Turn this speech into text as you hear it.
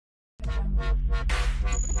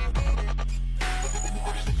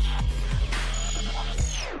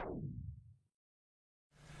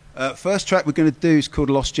First track we're going to do is called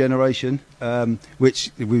Lost Generation, which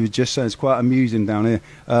we were just saying is quite amusing down here.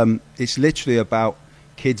 It's literally about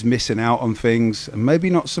kids missing out on things, and maybe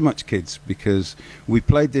not so much kids, because we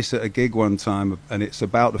played this at a gig one time, and it's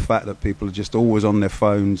about the fact that people are just always on their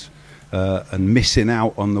phones and missing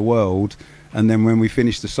out on the world. And then when we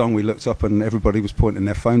finished the song, we looked up and everybody was pointing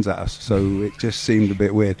their phones at us, so it just seemed a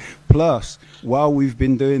bit weird. Plus, while we've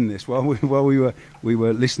been doing this, while we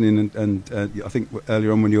were listening, and I think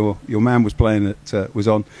earlier on when your man was playing it was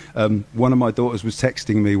on, one of my daughters was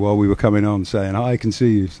texting me while we were coming on saying, "I can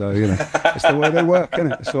see you." So it's the way they work,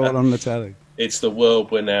 isn't it? It's all on the telly. It's the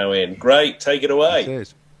world we're now in. Great, take it away. It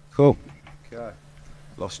is. Cool. Okay.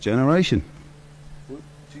 Lost Generation. 1,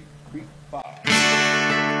 2, 3, 4.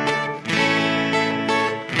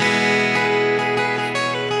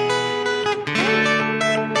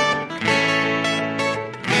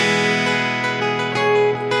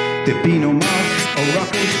 There'd be no mouse or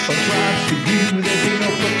rockers or tribes for you. There'd be no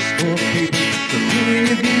books or papers for me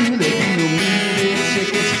to view. There'd be no movie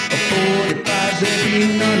tickets or 45s. There'd be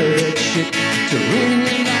none of that shit to ruin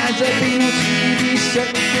your lives. There'd be no TV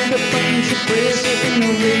set with the buttons to press. There'd be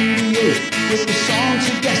no radio with the songs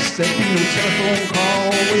to guess. There'd be no telephone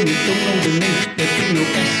call when you don't know the name. There'd be no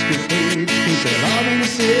escapades, 'cause they'll all be the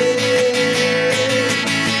same.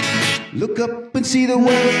 Look up and see the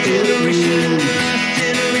world through.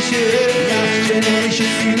 Lost generation,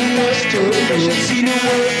 see the world through. See the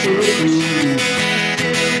world through.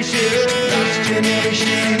 Lost generation,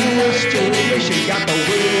 see the world through. Got the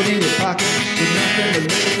world in your pocket with nothing to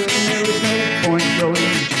lose. There is no point going,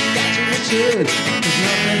 you just got to return. There's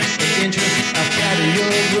nothing of interest outside of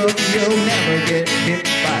your world. You'll never get hit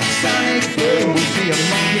by a sonic boom. See a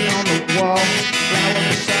monkey on the wall, flower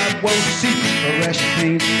beside won't see a rash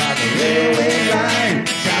paint by the railway line.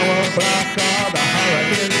 Tower block or the horror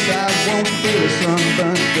inside won't feel the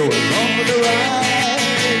sunburn. Go along for the ride.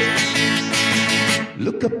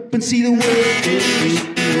 Look up and see the world through.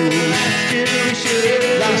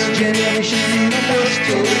 Lost generation, see the world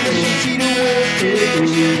through. See the world through.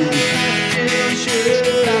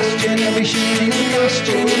 Lost generation, see the world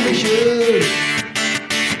through.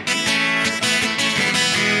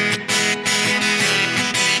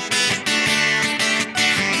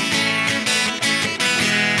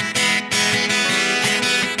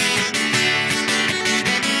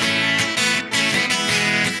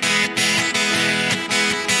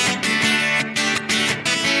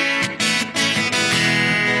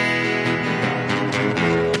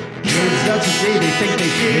 Today they think they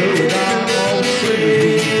know it all. So we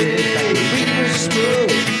did like we were slow.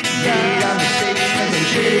 Made our mistakes and I'm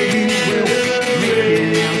sure you will.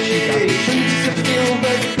 Making out she got the things to feel,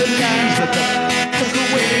 but the lines are dark. Look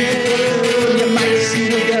away, you might see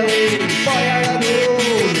the girl. Boy, I know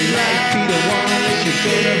you might be the one that you're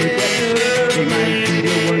gonna regret. You might be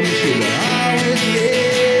the one you should always let.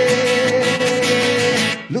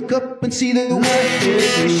 Look up and see the world through.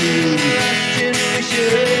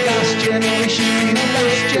 Lost generation,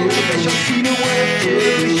 lost generation, see the world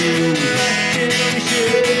through.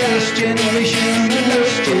 Lost generation,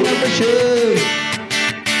 lost generation.